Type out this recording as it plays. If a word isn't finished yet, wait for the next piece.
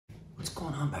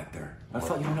on back there? I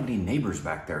thought you don't have any neighbors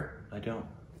back there. I don't.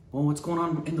 Well, what's going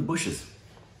on in the bushes?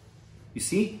 You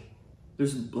see?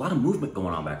 There's a lot of movement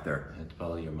going on back there. I had to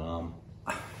follow your mom.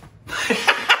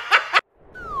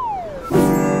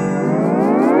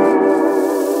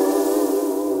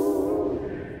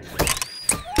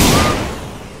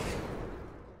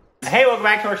 Hey, welcome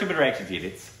back to our Stupid Reactions.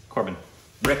 It's Corbin,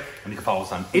 Rick, and you can follow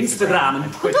us on Instagram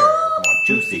and Twitter for more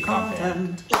juicy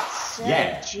content. It's so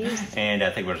juicy. And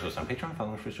think about us on Patreon,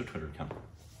 follow our official Twitter account.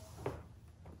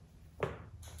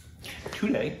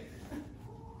 Today,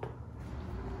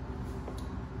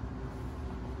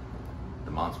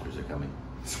 the monsters are coming.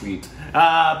 Sweet.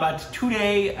 but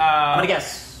today, I'm gonna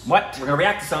guess. What? We're gonna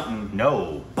react to something.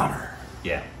 No. Bummer.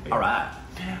 Yeah. All right.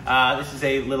 This is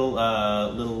a little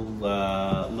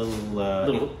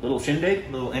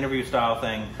Shindig? little interview style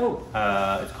thing. Oh.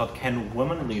 It's called "Can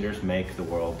Women Leaders Make the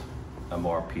World a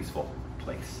More Peaceful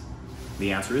Place?"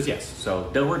 The answer is yes. So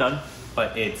we're done.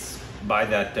 But it's by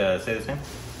that. Say this name.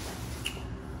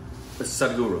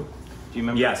 Sadhguru. Do you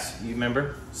remember? Yes. You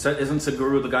remember? Isn't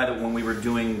Sadhguru the guy that when we were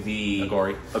doing the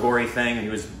Agori thing and he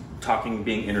was talking,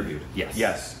 being interviewed? Yes.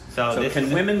 Yes. So So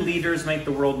can women leaders make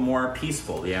the world more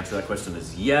peaceful? The answer to that question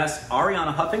is yes.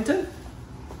 Ariana Huffington?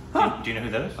 Huh. Do you know who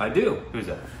that is? I do. Who's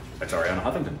that? That's Ariana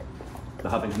Huffington. The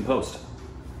Huffington Post.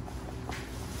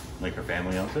 Like her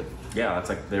family owns it? Yeah, that's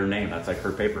like their name. That's like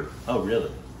her paper. Oh,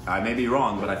 really? I may be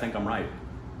wrong, but I think I'm right.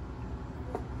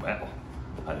 Well,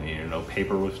 I didn't even know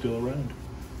paper was still around.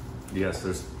 Yes,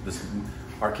 there's this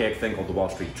archaic thing called the Wall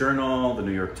Street Journal, the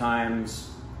New York Times,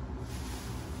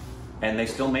 and they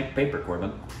still make paper,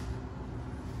 Corbin.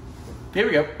 Here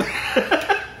we go.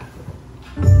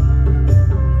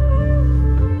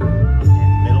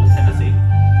 Middle Tennessee.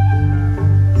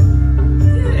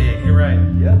 Yeah, you're right.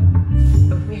 Yep.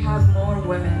 If we have more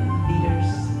women leaders,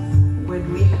 would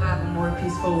we have a more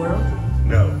peaceful world?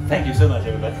 No. Thank you so much,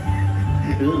 everybody.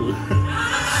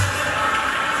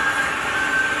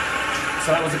 So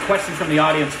that was a question from the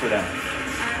audience for them.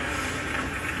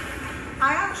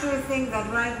 I actually think that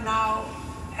right now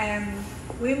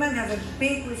women have a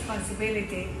big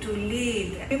responsibility to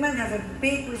lead. Women have a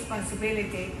big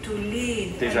responsibility to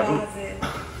lead a lot of the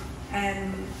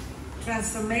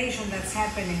transformation that's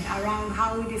happening around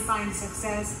how we define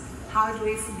success, how do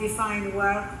we define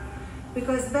work.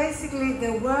 Because basically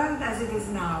the world as it is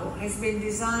now has been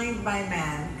designed by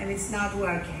men and it's not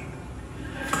working.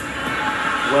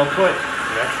 Well put.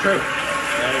 That's true.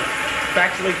 That is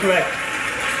factually correct.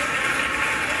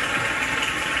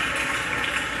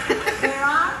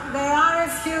 There are a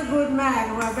few good men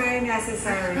who are very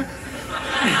necessary.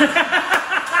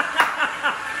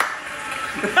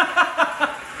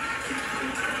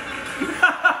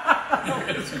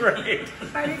 That's great.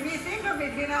 But if you think of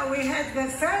it, you know, we had the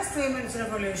first women's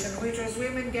revolution, which was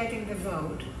women getting the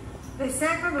vote. The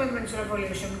second women's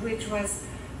revolution, which was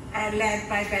led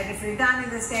by Betty Friedan in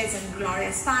the States and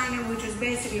Gloria Steinem, which was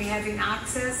basically having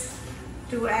access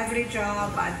to every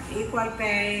job at equal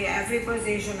pay, every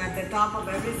position at the top of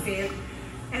every field.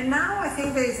 And now I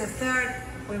think there is a third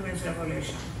women's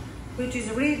revolution, which is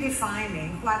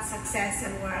redefining what success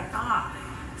and work are.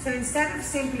 So instead of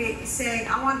simply saying,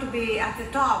 I want to be at the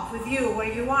top with you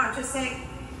where you are, just saying,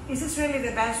 is this really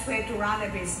the best way to run a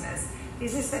business?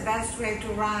 Is this the best way to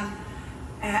run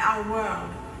our world?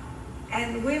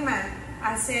 And women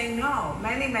are saying no.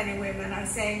 Many, many women are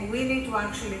saying we need to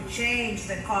actually change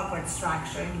the corporate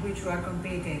structure in which we are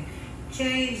competing,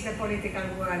 change the political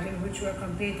world in which we are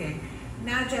competing,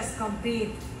 not just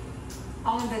compete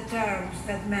on the terms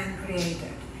that men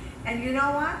created. And you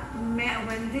know what?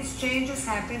 When these changes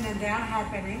happen, and they are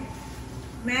happening,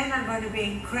 men are going to be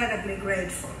incredibly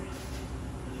grateful.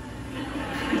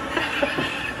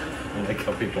 I like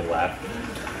how people laugh.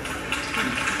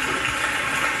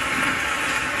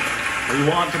 We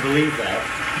want to believe that.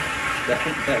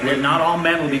 Not all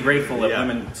men will be grateful that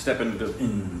women step into...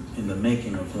 In the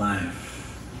making of life,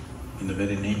 in the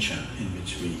very nature in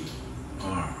which we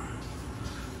are,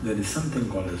 there is something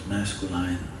called as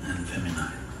masculine and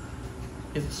feminine.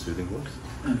 It's a soothing voice.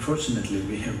 Unfortunately,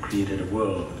 we have created a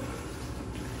world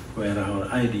where our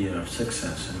idea of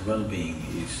success and well-being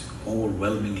is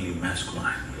overwhelmingly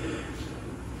masculine.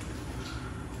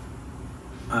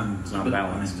 It's not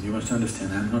balanced. You must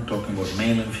understand, I'm not talking about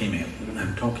male and female.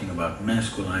 I'm talking about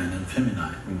masculine and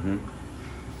feminine.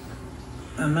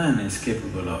 A man is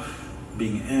capable of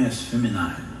being as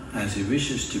feminine as he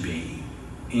wishes to be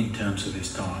in terms of his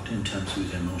thought, in terms of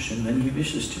his emotion, when he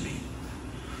wishes to be.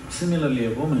 Similarly,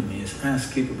 a woman is as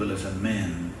capable as a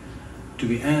man to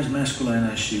be as masculine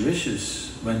as she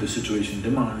wishes when the situation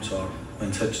demands or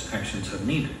when such actions are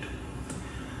needed.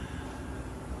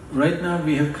 Right now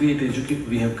we have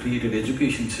created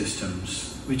education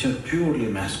systems which are purely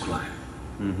masculine,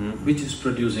 which is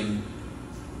producing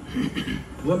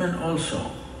women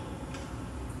also.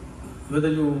 Whether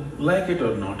you like it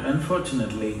or not,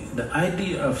 unfortunately, the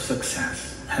idea of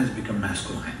success has become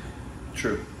masculine.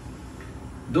 True.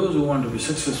 Those who want to be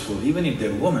successful, even if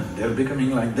they're women, they're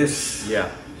becoming like this. Yeah.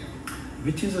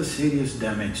 Which is a serious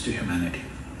damage to humanity.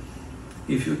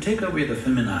 If you take away the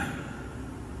feminine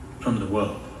from the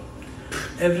world,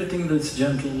 everything that's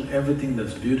gentle, everything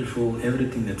that's beautiful,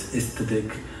 everything that's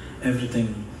aesthetic,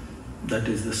 everything that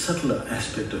is the subtler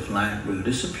aspect of life will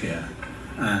disappear,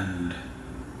 and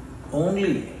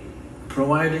only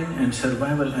providing and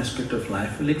survival aspect of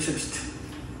life will exist.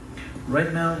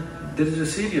 Right now, there is a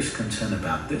serious concern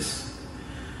about this.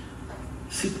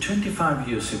 See, 25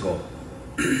 years ago,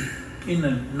 in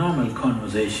a normal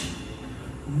conversation,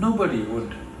 nobody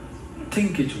would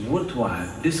think it's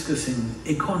worthwhile discussing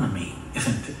economy,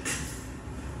 isn't it?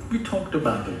 We talked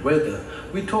about the weather,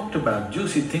 we talked about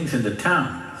juicy things in the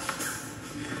town.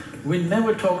 We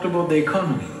never talked about the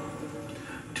economy.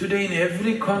 Today in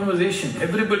every conversation,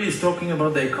 everybody is talking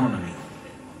about the economy.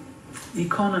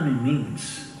 Economy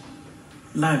means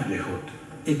livelihood,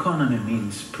 economy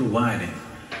means providing.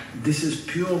 This is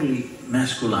purely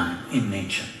masculine in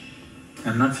nature.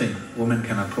 I'm not saying women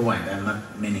cannot provide, I'm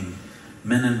not meaning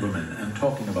men and women, I'm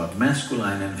talking about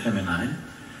masculine and feminine.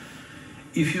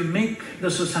 If you make the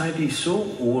society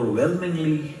so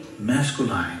overwhelmingly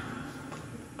masculine,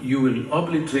 you will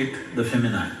obliterate the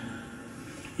feminine.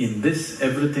 In this,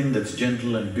 everything that's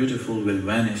gentle and beautiful will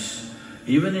vanish,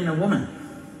 even in a woman.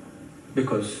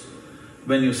 Because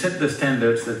when you set the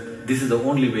standards that this is the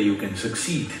only way you can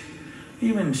succeed,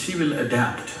 even she will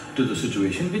adapt to the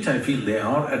situation, which I feel they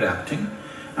are adapting,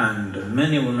 and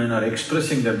many women are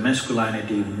expressing their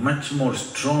masculinity much more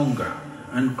stronger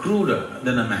and cruder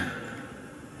than a man.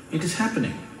 It is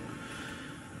happening.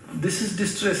 This is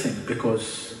distressing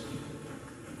because,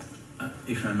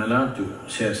 if I'm allowed to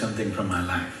share something from my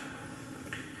life,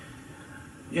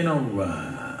 you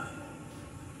know,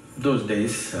 those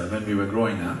days when we were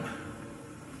growing up,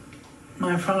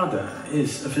 my father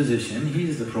is a physician, he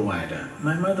is the provider.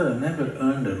 My mother never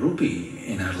earned a rupee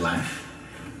in her life,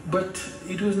 but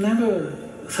it was never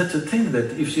such a thing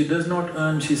that if she does not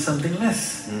earn, she's something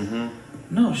less.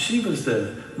 No, she was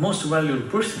the most valued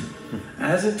person.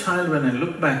 As a child, when I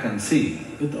look back and see,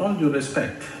 with all due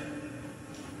respect,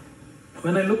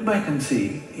 when I look back and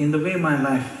see in the way my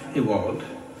life evolved,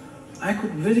 I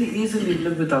could very easily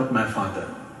live without my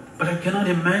father, but I cannot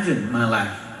imagine my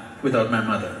life without my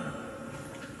mother.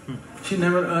 She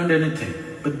never earned anything,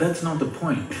 but that's not the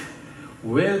point.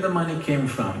 Where the money came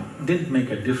from didn't make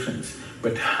a difference,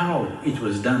 but how it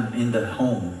was done in the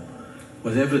home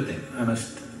was everything. I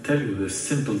must tell you these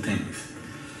simple things.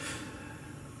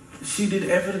 She did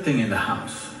everything in the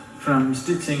house, from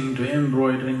stitching to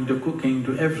embroidering to cooking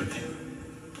to everything,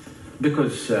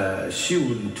 because she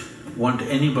wouldn't want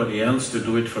anybody else to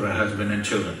do it for her husband and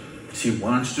children. She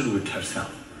wants to do it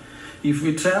herself. If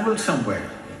we travel somewhere,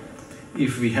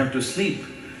 if we have to sleep,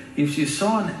 if she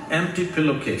saw an empty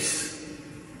pillowcase,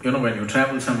 you know, when you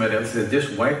travel somewhere else, there's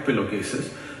just white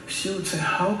pillowcases, she would say,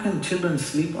 how can children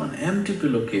sleep on empty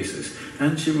pillowcases?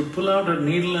 And she would pull out her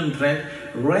needle and thread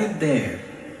right there.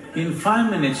 In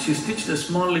 5 minutes, she stitched a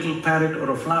small little parrot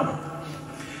or a flower.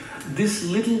 This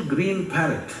little green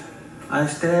parrot, I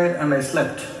stared and I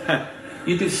slept.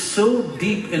 It is so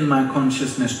deep in my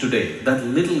consciousness today, that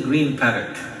little green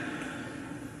parrot,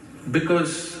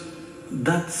 because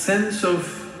that sense of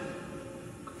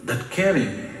that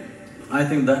caring, I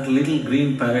think that little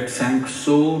green parrot sank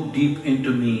so deep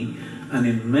into me, and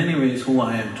in many ways who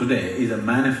I am today is a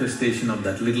manifestation of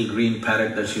that little green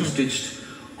parrot that she stitched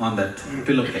on that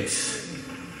pillowcase.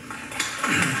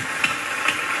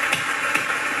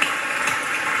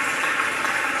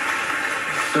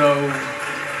 So,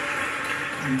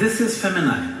 this is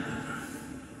feminine.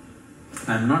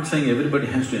 I'm not saying everybody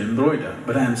has to embroider,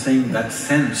 but I'm saying that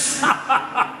sense,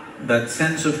 that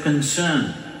sense of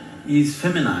concern is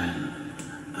feminine,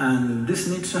 and this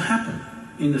needs to happen.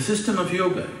 In the system of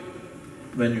yoga,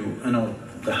 when you know,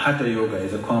 the Hatha yoga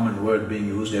is a common word being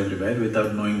used everywhere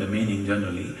without knowing the meaning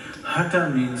generally. Hatha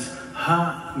means…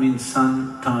 Ha means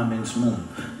sun, Ta means moon.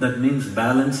 That means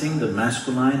balancing the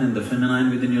masculine and the feminine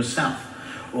within yourself.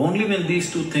 Only when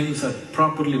these two things are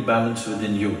properly balanced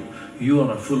within you, you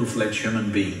are a full-fledged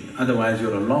human being, otherwise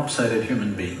you're a lopsided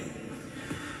human being.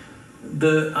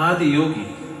 The Adi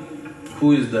Yogi,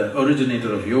 who is the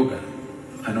originator of yoga,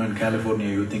 I know in California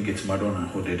you think it's Madonna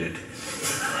who did it.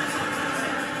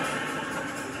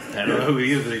 I don't know who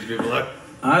either of these people are.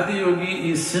 Adiyogi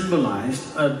is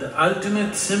symbolized, the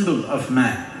ultimate symbol of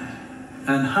man.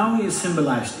 And how he is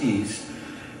symbolized is,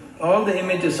 all the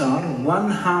images are, one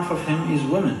half of him is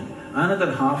woman,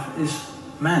 another half is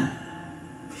man.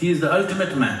 He is the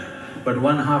ultimate man, but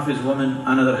one half is woman,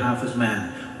 another half is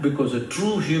man. Because a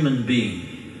true human being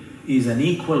is an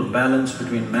equal balance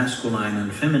between masculine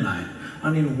and feminine.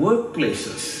 And in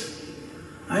workplaces,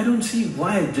 I don't see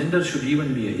why gender should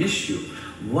even be an issue.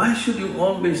 Why should you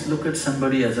always look at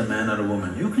somebody as a man or a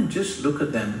woman? You can just look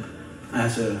at them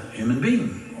as a human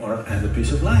being or as a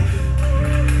piece of life.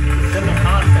 Simple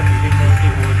concept you think most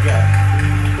people would get.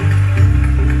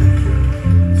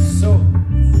 So,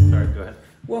 Sorry, go ahead.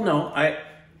 well, no, I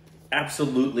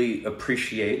absolutely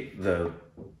appreciate the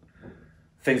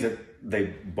things that they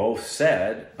both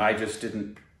said. I just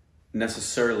didn't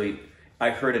necessarily… I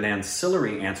heard an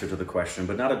ancillary answer to the question,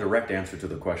 but not a direct answer to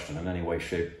the question in any way,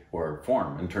 shape, or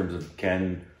form in terms of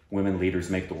can women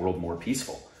leaders make the world more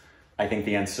peaceful. I think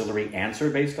the ancillary answer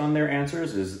based on their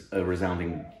answers is a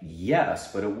resounding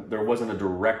yes, but there wasn't a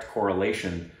direct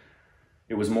correlation.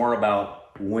 It was more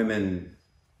about women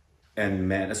and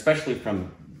men, especially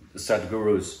from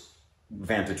Sadhguru's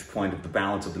vantage point of the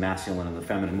balance of the masculine and the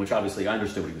feminine, which obviously I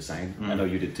understood what he was saying. I know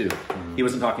you did too. He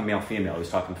wasn't talking male-female, he was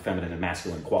talking feminine and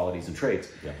masculine qualities and traits.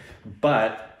 Yeah.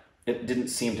 But it didn't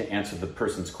seem to answer the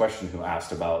person's question who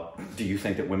asked about, do you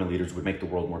think that women leaders would make the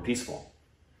world more peaceful?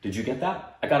 Did you get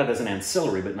that? I got it as an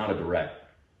ancillary, but not a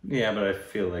direct. Yeah, but I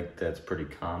feel like that's pretty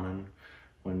common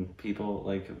when people,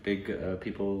 like big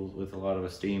people with a lot of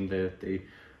esteem, they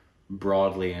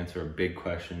broadly answer a big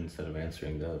question instead of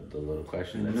answering the little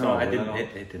question. And so it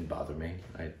didn't bother me.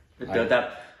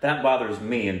 That bothers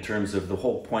me in terms of the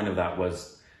whole point of that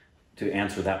was to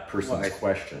answer that person's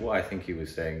question. Well, I think he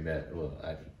was saying that, well,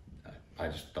 I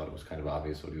just thought it was kind of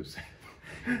obvious what he was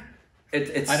saying.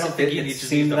 I don't think he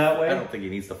seemed that way. I don't think he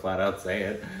needs to flat out say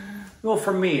it. Well,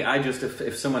 for me, I just,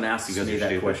 if someone asks me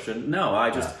that question, no, I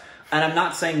just, and I'm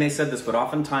not saying they said this, but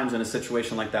oftentimes in a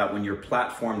situation like that, when you're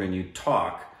platformed and you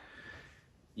talk,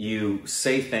 you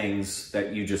say things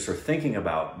that you just are thinking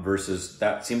about versus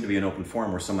that seemed to be an open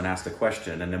forum where someone asked a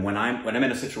question. And then when I'm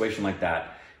in a situation like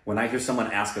that, when I hear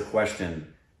someone ask a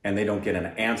question and they don't get an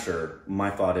answer, my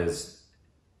thought is,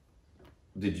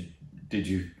 did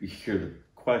you hear the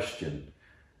question?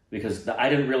 Because I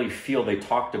didn't really feel they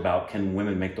talked about, can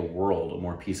women make the world a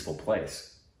more peaceful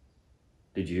place?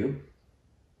 Did you?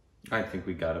 I think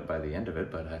we got it by the end of it,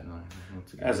 but I don't know.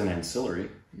 As an ancillary.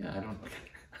 Yeah, I don't…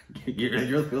 You're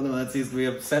the only one that seems to be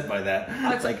upset by that.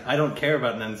 It's like, I don't care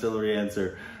about an ancillary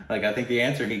answer. Like, I think the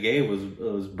answer he gave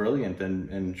was brilliant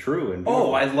and true. And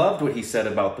beautiful. I loved what he said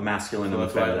about the masculine and the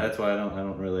feminine. That's why I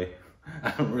don't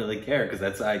really care,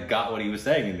 because I got what he was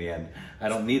saying in the end. I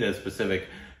don't need a specific,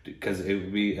 because it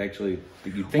would be actually,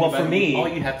 you think about for me, all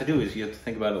you have to do is you have to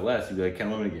think about it less. You'd be like,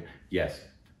 can women get… Yes.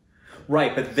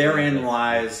 Right, but therein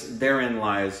lies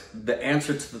the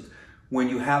answer to the… When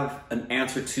you have an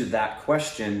answer to that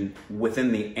question,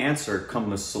 within the answer come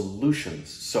the solutions.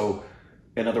 So,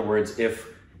 in other words, if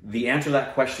the answer to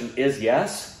that question is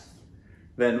yes,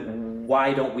 then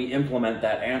why don't we implement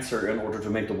that answer in order to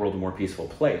make the world a more peaceful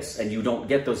place? And you don't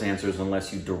get those answers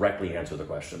unless you directly answer the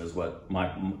question, is what my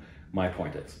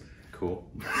point is. Cool.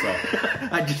 So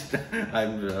I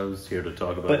was here to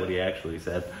talk about what he actually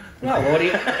said. No, what he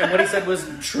said was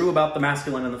true about the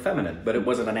masculine and the feminine, but it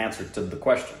wasn't an answer to the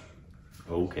question.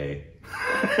 Okay.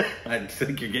 I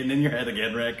think you're getting in your head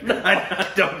again, Rick.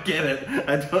 I don't get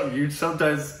it. You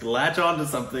sometimes latch onto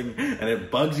something and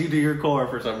it bugs you to your core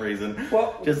for some reason.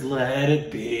 Well, just let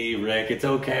it be, Rick. It's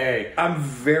okay. I'm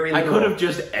very literal. I could have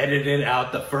just edited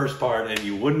out the first part and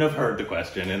you wouldn't have heard the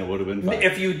question and it would have been fine.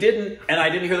 If you didn't, and I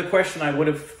didn't hear the question, I would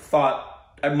have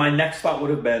thought, my next thought would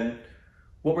have been,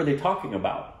 what were they talking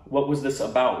about? What was this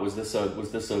about? Was this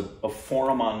a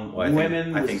forum on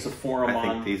women? I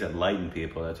think these enlightened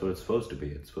people, that's what it's supposed to be.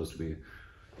 It's supposed to be,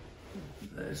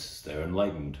 they're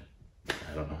enlightened.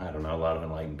 I don't know a lot of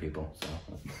enlightened people, so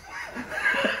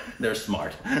they're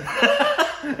smart.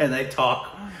 And they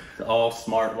talk all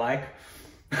smart like.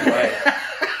 Right.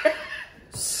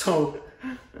 So,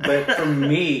 but for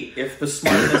me, if the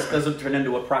smartness doesn't turn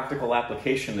into a practical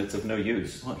application, it's of no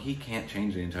use. Well, he can't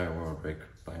change the entire world, Rick,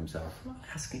 by himself. I'm not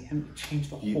asking him to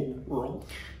change the whole world.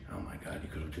 Oh my God, you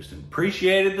could have just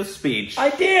appreciated the speech.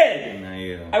 I did!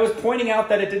 And I was pointing out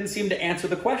that it didn't seem to answer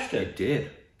the question. It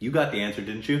did. You got the answer,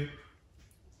 didn't you?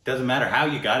 Doesn't matter how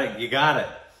you got it, you got it.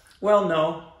 Well,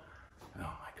 no. Oh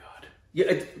my God.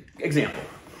 Yeah, example.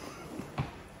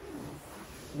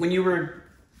 When you were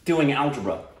doing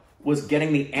algebra, was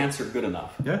getting the answer good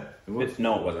enough? Yeah, it was.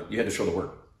 No, it wasn't. You had to show the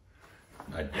work.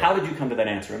 How did you come to that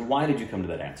answer, and why did you come to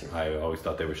that answer? I always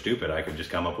thought they were stupid. I could just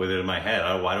come up with it in my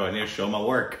head. Why do I need to show my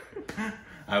work?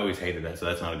 I always hated that, so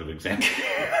that's not a good example.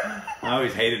 I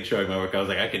always hated showing my work. I was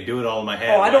like, I could do it all in my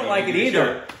head. Oh, I don't like it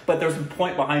either, but there's a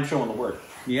point behind showing the work.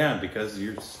 Yeah, because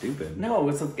you're stupid. No,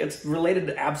 it's related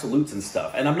to absolutes and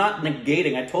stuff. And I'm not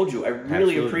negating. I told you, I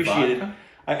really appreciated.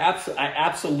 I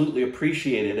absolutely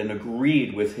appreciated and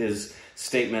agreed with his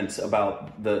statements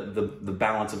about the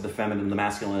balance of the feminine and the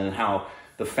masculine, and how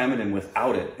the feminine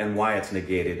without it and why it's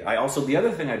negated. The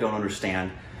other thing I don't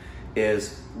understand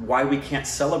is why we can't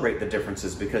celebrate the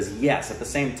differences, because yes, at the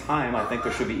same time, I think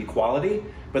there should be equality,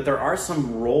 but there are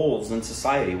some roles in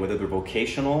society, whether they're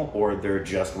vocational or they're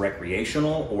just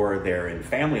recreational or they're in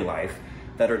family life,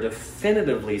 that are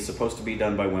definitively supposed to be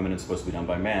done by women and supposed to be done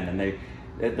by men. And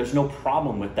there's no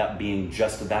problem with that being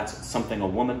that's something a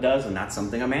woman does and that's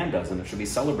something a man does, and it should be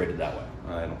celebrated that way.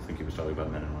 I don't think he was talking about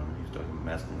men and women. He was talking about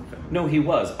masculine and feminine. No, he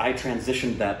was. I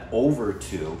transitioned that over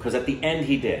to, because at the end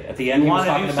he did. At the end he was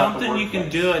talking about the workplace. You can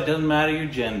do. It doesn't matter your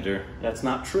gender. That's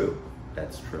not true.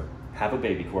 That's true. Have a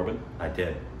baby, Corbin. I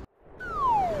did.